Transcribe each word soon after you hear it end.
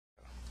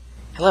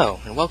Hello,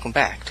 and welcome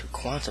back to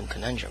Quantum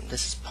Conundrum.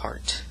 This is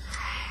part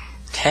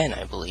 10,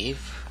 I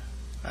believe.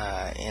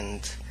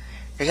 And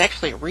there's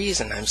actually a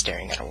reason I'm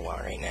staring at a wall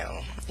right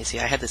now. You see,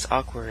 I had this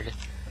awkward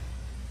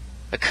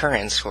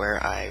occurrence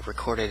where I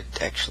recorded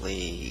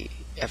actually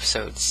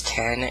episodes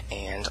 10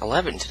 and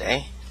 11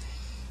 today,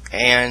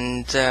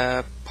 and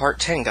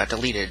part 10 got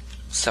deleted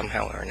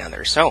somehow or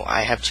another, so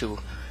I have to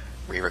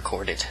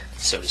re-record it,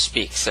 so to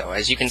speak. So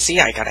as you can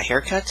see, I got a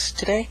haircut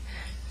today.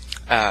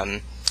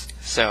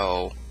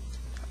 So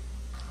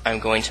I'm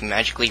going to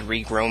magically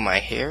regrow my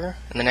hair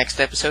in the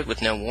next episode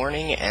with no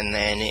warning, and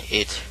then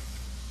it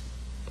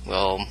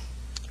will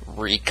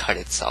recut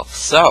itself.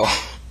 So,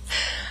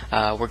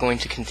 we're going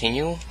to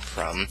continue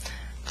from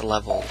the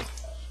level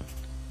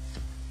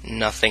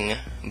nothing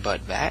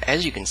but that.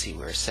 As you can see,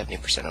 we're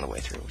 70% of the way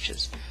through, which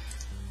is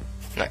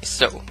nice.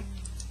 So,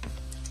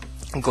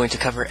 I'm going to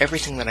cover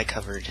everything that I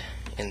covered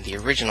in the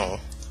original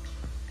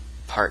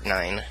part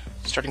 9,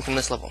 starting from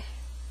this level.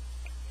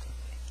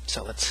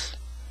 So let's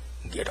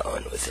get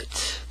on with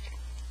it.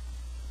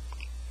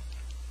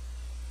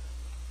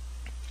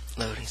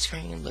 Loading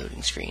screen,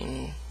 loading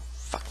screen.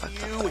 Fuck,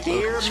 You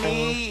hear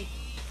me?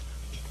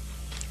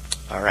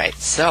 Alright,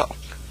 so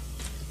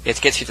we have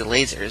to get through the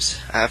lasers.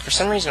 For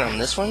some reason on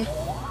this one,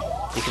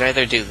 you can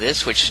either do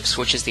this, which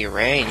switches the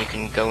array and you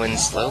can go in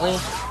slowly,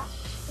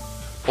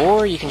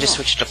 or you can just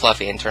switch to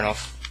Fluffy and turn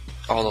off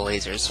all the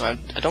lasers. So I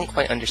don't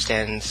quite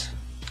understand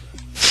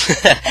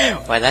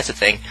why that's a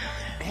thing.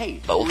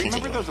 Hey, but we'll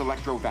remember continue. those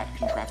electrovat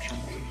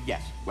contraptions?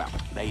 Yes, well,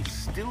 they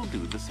still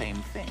do the same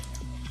thing.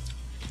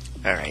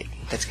 Alright,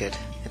 that's good.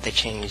 If they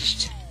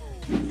changed,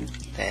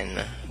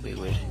 then we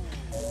would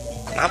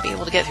not be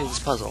able to get through this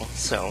puzzle.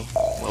 So,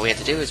 what we have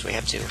to do is we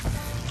have to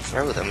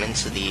throw them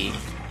into the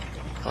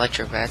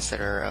electrovats that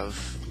are of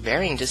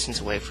varying distance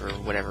away for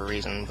whatever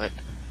reason, but...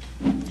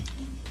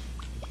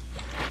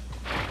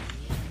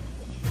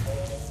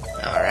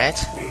 Alright.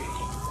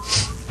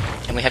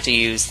 And we have to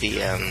use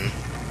the,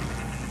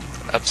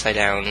 upside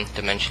down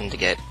dimension to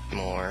get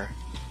more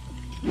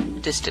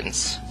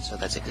distance. So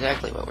that's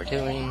exactly what we're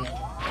doing.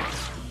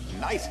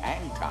 Nice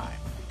hang time.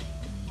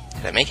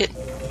 Did I make it?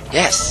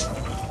 Yes!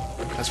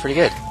 That's pretty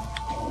good.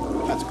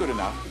 That's good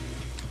enough.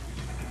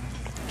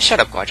 Shut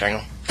up,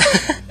 Quadrangle.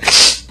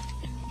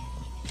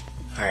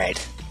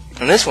 Alright.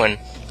 And this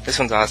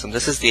one's awesome.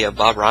 This is the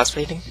Bob Ross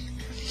painting.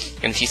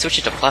 And if you switch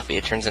it to Fluffy,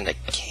 it turns into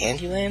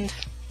Candyland,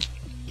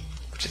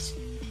 which is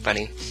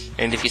funny.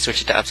 And if you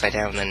switch it to upside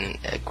down, then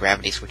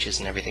gravity switches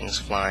and everything's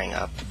flying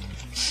up.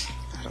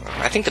 I don't know.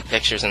 I think the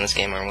pictures in this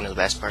game are one of the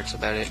best parts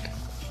about it,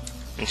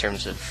 in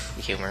terms of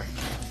humor.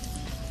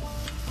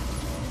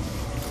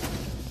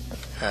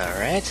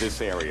 Alright.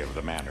 This area of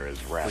the manor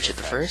is rather Which is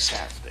the first?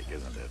 fantastic,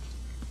 isn't it?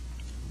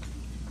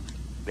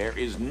 There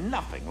is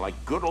nothing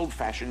like good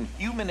old-fashioned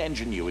human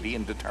ingenuity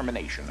and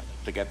determination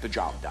to get the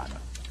job done.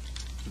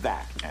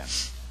 That and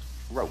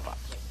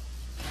robots.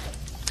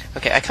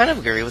 Okay, I kind of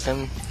agree with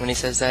him when he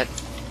says that.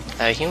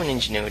 Human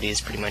ingenuity is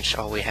pretty much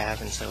all we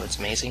have, and so it's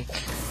amazing.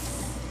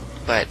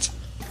 But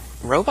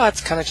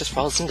robots kind of just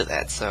falls into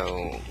that,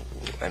 so,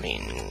 I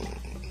mean,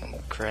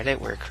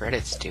 credit where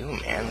credit's due,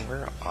 man.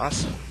 We're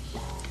awesome.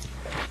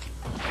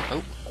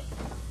 Oh.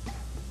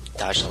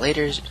 Dodge the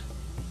lasers.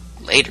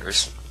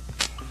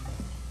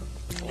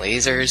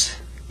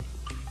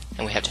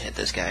 And we have to hit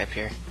this guy up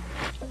here.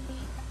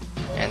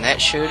 And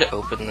that should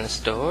open this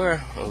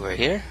door over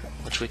here,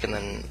 which we can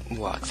then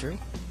walk through.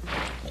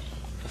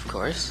 Of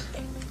course.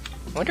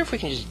 I wonder if we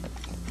can just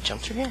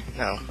jump through here?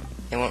 No.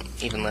 They won't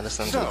even let us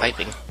under the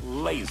piping.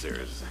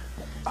 Lasers.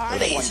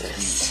 I once knew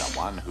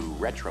someone who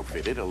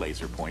retrofitted a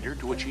laser pointer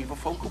to achieve a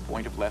focal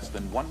point of less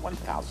than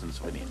 1/1000th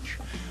of an inch.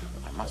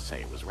 I must say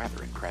it was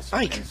rather impressive,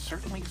 and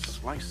certainly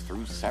sliced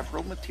through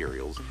several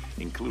materials,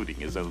 including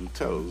his own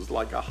toes,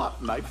 like a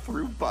hot knife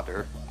through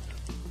butter.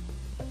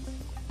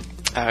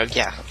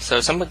 Yeah. So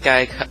some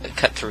guy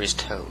cut through his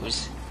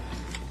toes,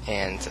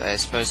 and I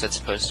suppose that's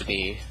supposed to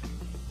be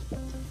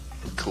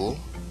cool.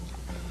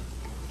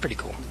 Pretty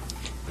cool.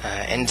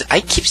 And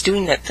Ike keeps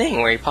doing that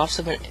thing where he pops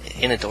up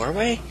in a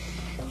doorway,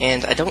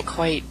 and I don't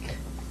quite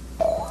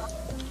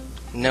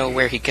know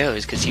where he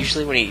goes, because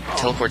usually when he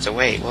teleports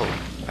away... Whoa,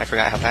 I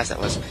forgot how fast that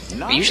was.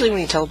 But usually when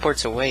he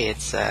teleports away,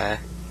 it's, there's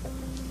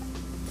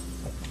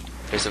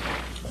a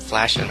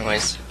flash of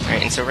noise.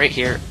 Right, and so right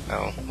here...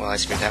 Oh, well, I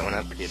screwed that one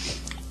up.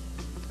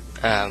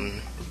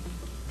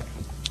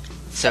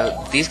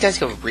 So these guys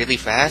go really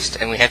fast,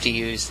 and we have to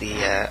use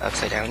the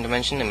upside down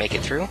dimension to make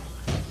it through.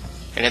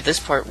 And at this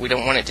part, we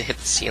don't want it to hit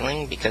the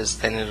ceiling, because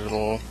then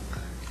it'll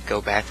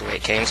go back the way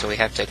it came, so we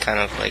have to kind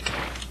of, like,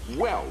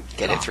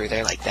 get it through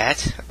there like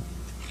that.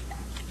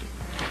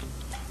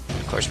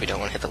 Of course, we don't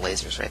want to hit the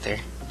lasers right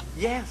there.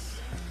 Yes.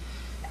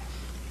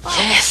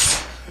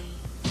 Yes!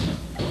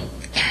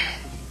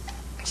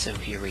 So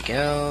here we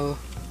go.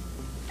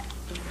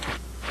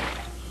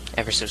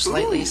 Ever so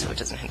slightly, so it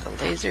doesn't hit the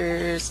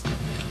lasers.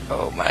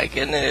 Oh my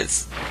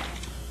goodness.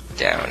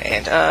 Down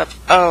and up.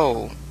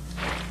 Oh!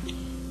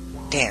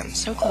 Damn,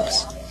 so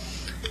close.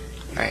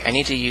 Alright, I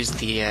need to use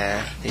these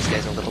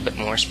guys a little bit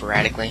more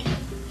sporadically.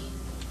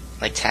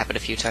 Like tap it a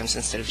few times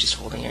instead of just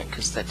holding it,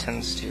 because that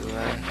tends to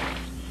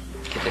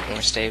give it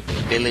more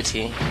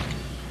stability.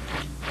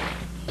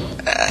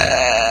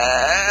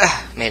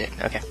 Made it,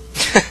 okay.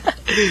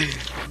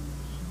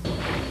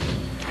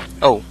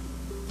 Oh.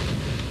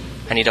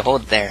 I need to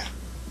hold it there.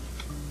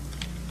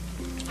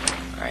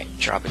 Alright,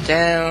 drop it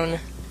down.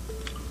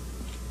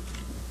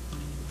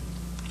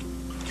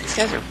 These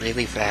guys are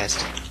really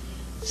fast.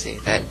 See,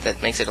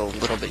 that makes it a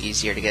little bit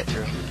easier to get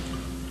through.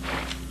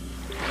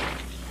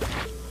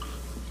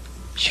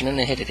 Shouldn't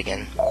have hit it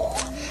again.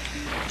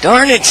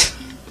 Darn it!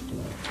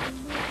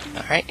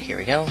 Alright, here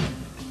we go.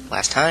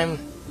 Last time.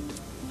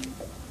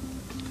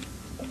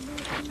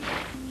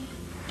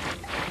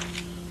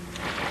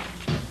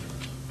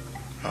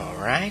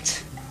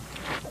 Alright.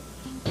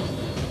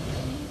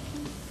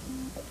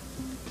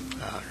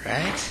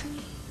 Alright.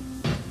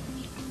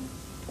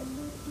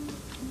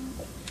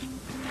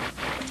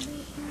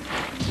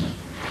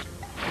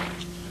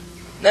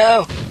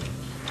 No!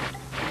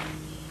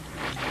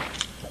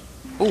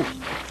 Ooh.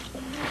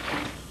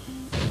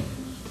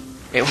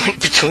 It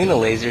went between the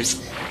lasers.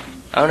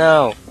 Oh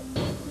no.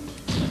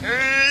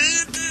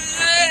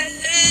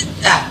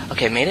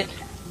 Okay, made it.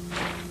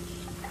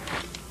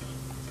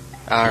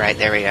 Alright,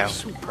 there we go.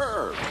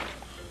 Superb.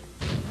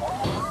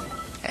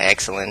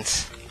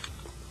 Excellent.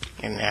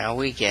 And now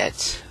we get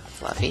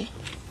Fluffy,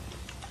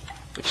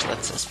 which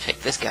lets us pick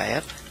this guy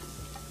up,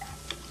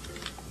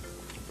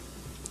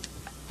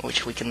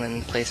 which we can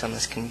then place on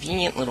this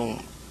convenient little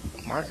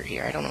marker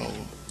here. I don't know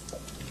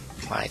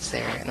why it's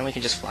there. And then we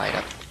can just fly it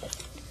up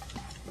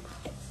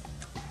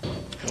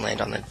and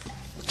land on the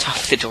top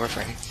of the door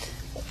frame.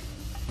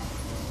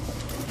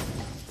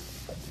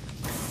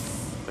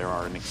 There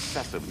are an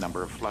excessive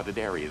number of flooded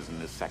areas in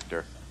this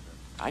sector.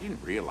 I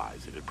didn't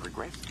realize it had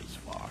progressed this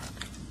far.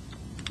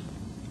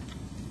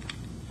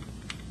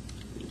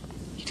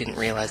 You didn't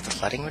realize the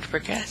flooding would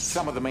progress?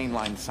 Some of the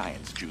mainline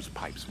science juice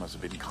pipes must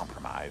have been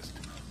compromised.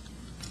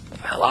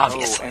 Well,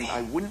 obviously. Oh, and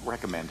I wouldn't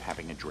recommend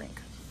having a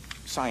drink.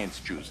 Science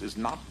juice is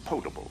not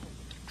potable.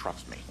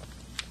 Trust me.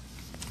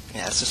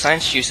 Yeah, so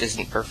science juice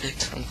isn't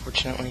perfect,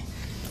 unfortunately.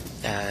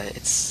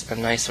 It's a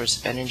nice source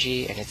of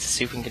energy, and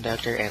it's a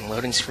superconductor, and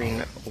loading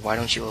screen, why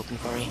don't you open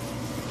for me?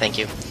 Thank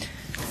you.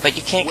 But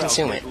you can't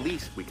consume it. At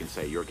least we can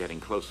say you're getting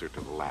closer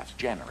to the last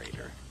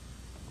generator.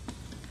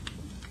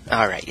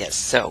 Alright, yes,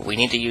 so we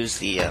need to use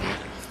the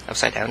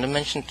upside down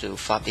dimension to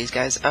flop these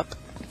guys up,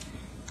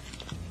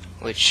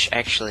 which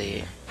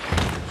actually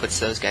puts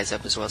those guys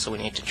up as well, so we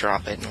need to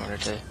drop it in order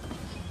to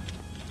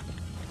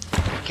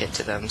get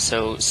to them.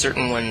 So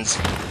certain ones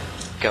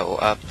go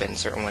up and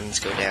certain ones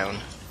go down,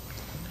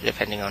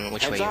 depending on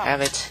which way you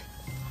have it.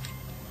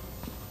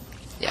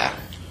 Yeah.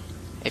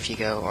 If you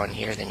go on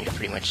here, then you're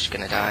pretty much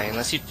gonna die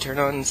unless you turn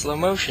on slow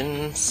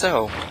motion.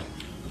 So,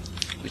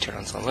 we turn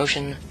on slow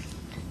motion,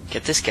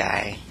 get this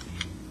guy,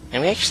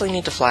 and we actually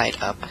need to fly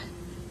it up.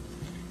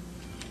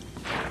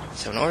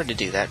 So in order to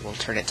do that, we'll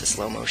turn it to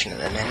slow motion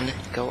and then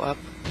go up,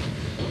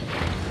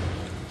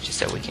 just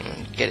so we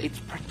can get it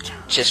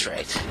just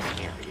right. This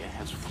area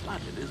has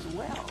flooded as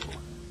well.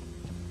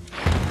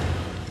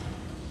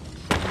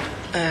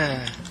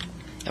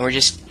 And we're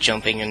just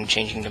jumping and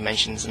changing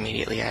dimensions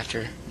immediately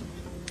after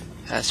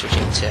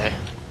switching to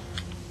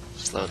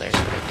slow there so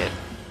we don't get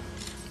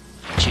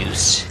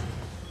juiced,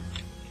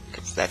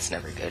 because that's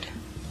never good.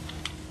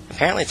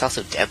 Apparently it's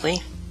also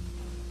deadly.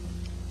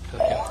 Oh,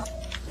 no.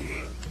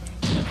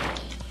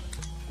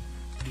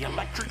 The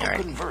electrical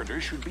converter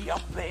should be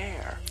up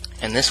there.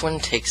 And this one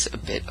takes a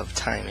bit of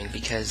timing,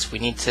 because we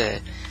need to,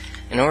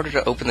 in order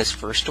to open this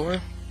first door,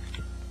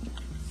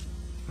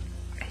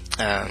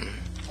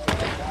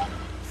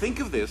 think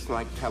of this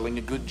like telling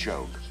a good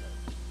joke.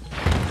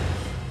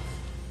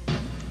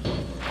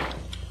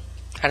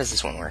 How does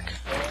this one work?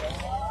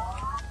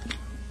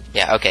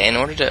 Yeah, okay, in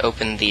order to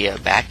open the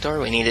back door,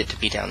 we need it to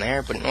be down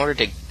there, but in order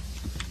to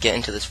get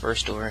into this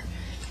first door,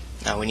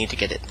 we need to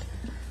get it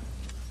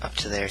up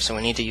to there, so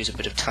we need to use a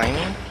bit of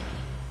timing.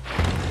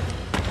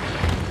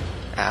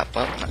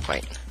 Well, not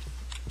quite.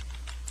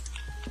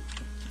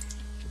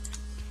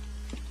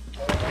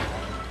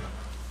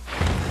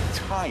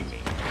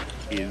 Timing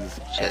is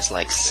just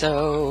like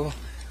so.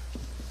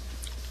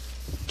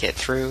 Get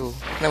through,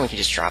 and then we can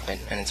just drop it,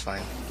 and it's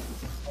fine.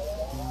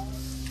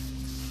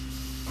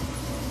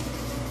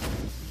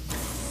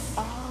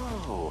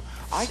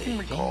 I can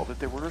recall that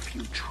there were a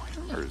few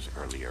tremors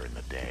earlier in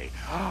the day.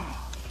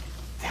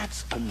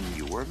 That's a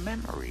newer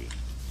memory.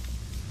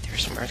 There were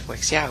some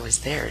earthquakes. Yeah, I was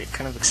there. It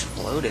kind of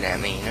exploded at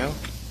me, you know?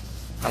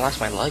 I lost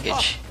my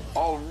luggage.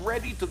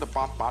 Already to the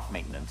bot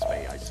maintenance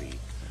bay, I see.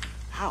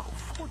 How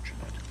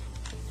fortunate.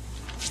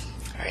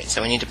 Alright,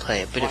 so we need to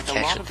play a bit of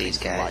catch with these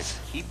guys.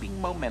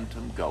 Keeping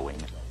momentum going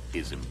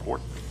is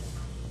important.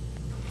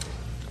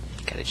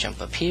 Gotta jump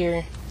up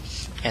here,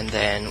 and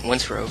then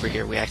once we're over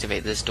here, we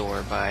activate this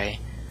door by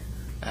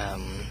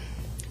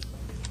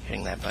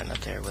hitting that button up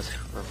there with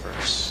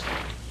reverse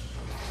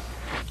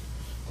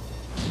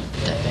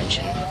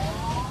dimension.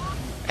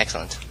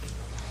 Excellent.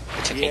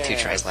 It took me 2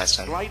 tries last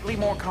time. Slightly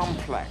more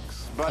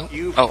complex, but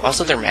oh,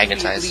 also they're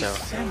magnetized, so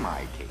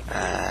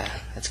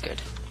that's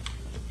good.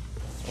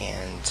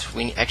 And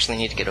we actually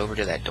need to get over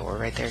to that door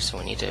right there, so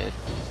we need to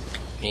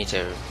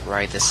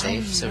ride the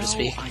safe, so to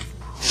speak.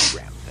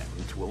 Programmed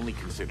them to only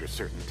consider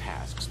certain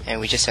tasks. And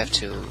we just have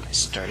to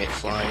start it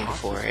flying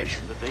before it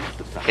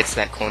hits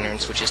that corner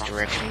and switches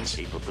directions.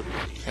 And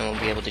we'll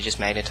be able to just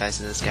magnetize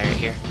this guy right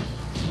here.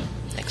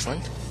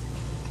 Excellent.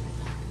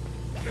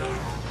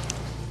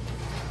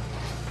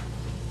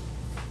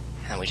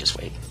 And we just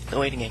wait. The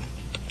waiting game.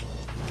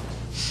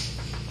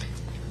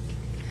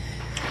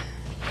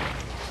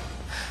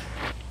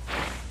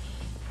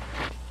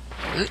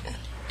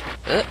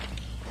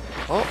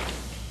 Oh.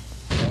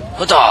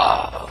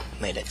 Huda!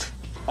 Made it.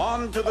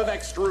 On to the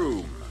next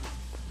room.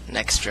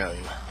 Next room.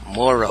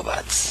 More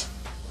robots.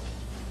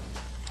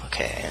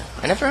 Okay.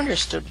 I never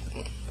understood...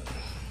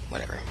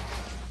 Whatever.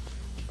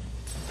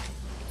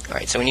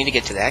 Alright, so we need to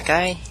get to that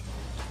guy.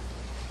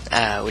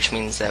 Which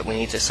means that we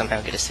need to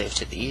somehow get a save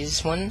to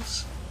these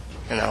ones.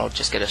 And that'll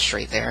just get us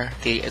straight there.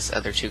 These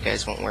other 2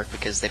 guys won't work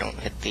because they don't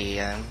hit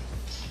the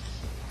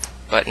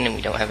button, and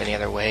we don't have any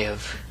other way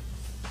of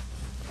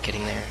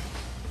getting there.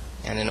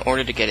 And in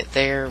order to get it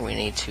there, we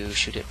need to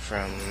shoot it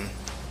from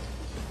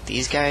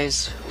these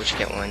guys, which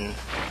get one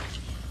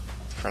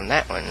from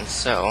that one.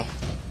 So,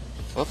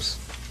 whoops,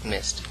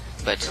 missed.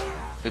 But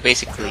we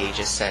basically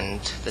just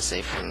send the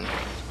save from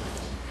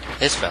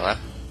this fella.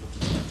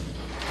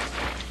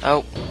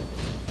 Oh.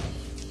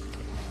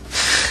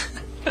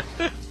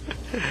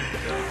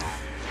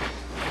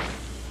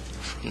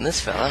 From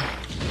this fella.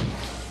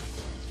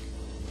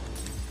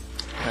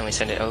 And then we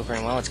send it over,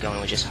 and while it's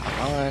going, we just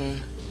hop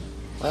on.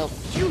 Well,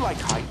 do you like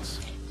heights?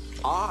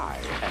 I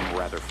am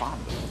rather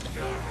fond of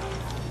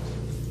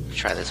them.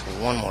 Try this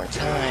one more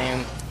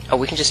time. Oh,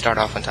 we can just start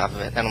off on top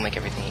of it. That'll make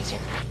everything easier.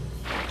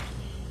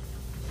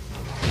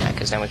 Yeah,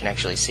 because then we can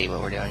actually see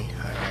what we're doing.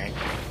 Alright.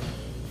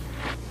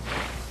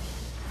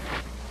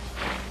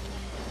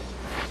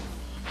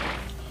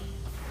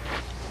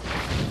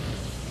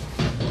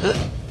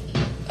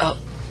 Oh,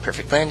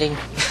 perfect landing.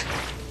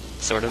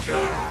 Sort of.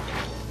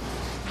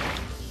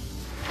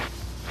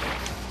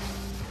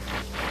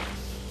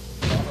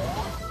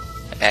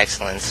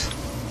 Excellent.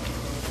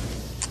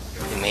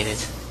 We made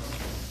it.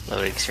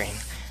 Loading screen.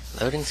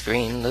 Loading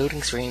screen,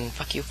 loading screen.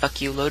 Fuck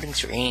you, loading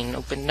screen.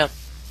 Open up.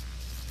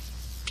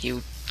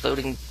 You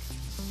loading.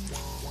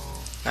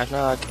 Knock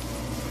knock.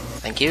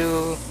 Thank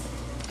you.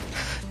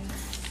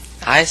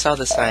 I saw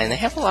the sign. They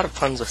have a lot of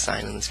puns with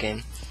sign in this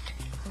game.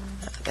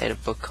 They had a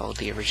book called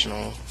The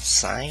Original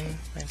Sign,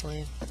 I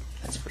believe.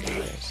 That's pretty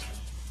hilarious.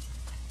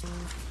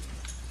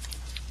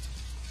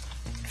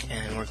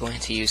 And we're going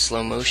to use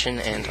slow motion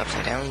and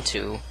upside down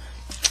to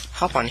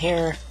hop on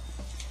here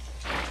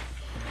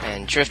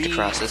and drift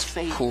across this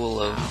pool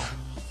of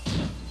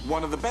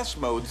one of the best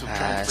modes of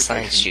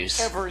science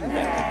juice. Ever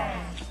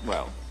invented.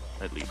 Well,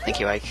 at least. Thank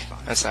you, Ike.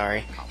 I'm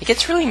sorry. He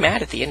gets really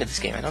mad at the end of this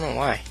game. I don't know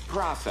why.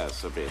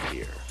 Process a bit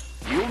here.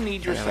 You'll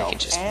need yourself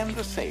and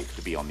the safe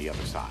to be on the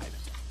other side.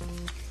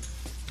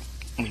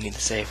 We need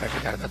the safe. I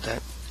forgot about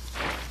that.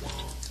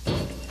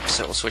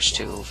 So we'll switch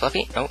to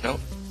Fluffy. Oh, no.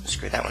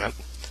 Screw that one up.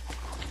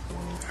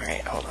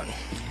 Alright, hold on.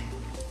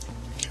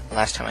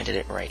 Last time I did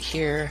it right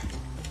here.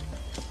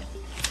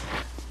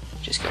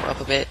 Just go up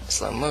a bit,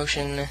 slow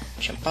motion,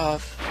 jump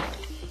off,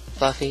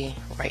 Fluffy,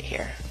 right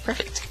here.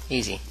 Perfect.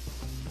 Easy.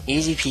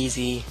 Easy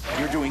peasy.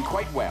 You're doing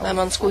quite well.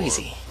 Lemon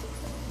squeezy.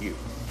 You.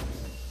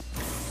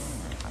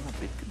 I'm a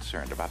bit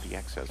concerned about the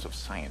excess of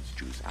science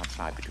juice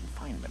outside the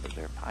confinement of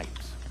their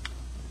pipes.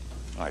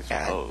 I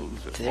suppose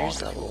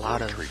there's a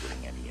lot of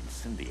triggering any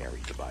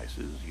incendiary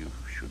devices, you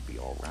should be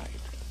all right.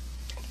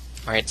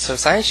 Alright, so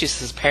science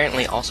juice is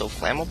apparently also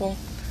flammable.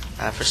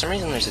 For some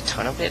reason there's a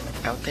ton of it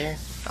out there.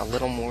 A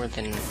little more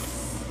than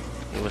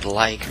we would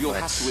like,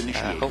 but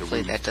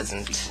hopefully that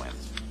doesn't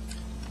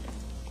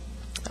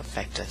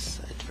affect us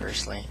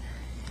adversely.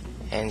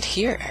 And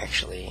here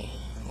actually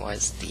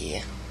was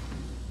the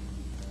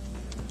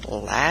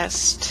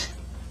last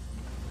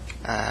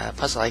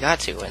puzzle I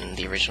got to in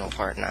the original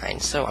part 9.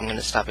 So I'm going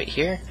to stop it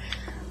here.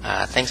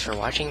 Thanks for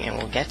watching, and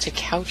we'll get to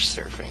couch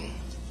surfing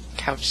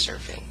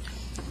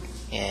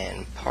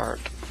in part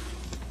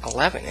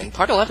 11. And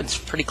part 11 is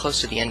pretty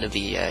close to the end of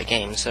the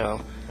game, so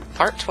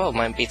part 12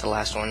 might be the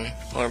last one,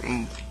 or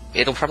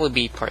it'll probably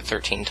be part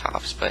 13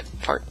 tops, but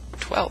part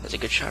 12 is a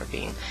good shot of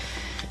being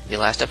the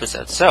last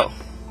episode. So,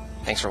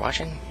 thanks for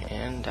watching,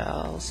 and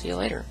I'll see you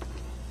later.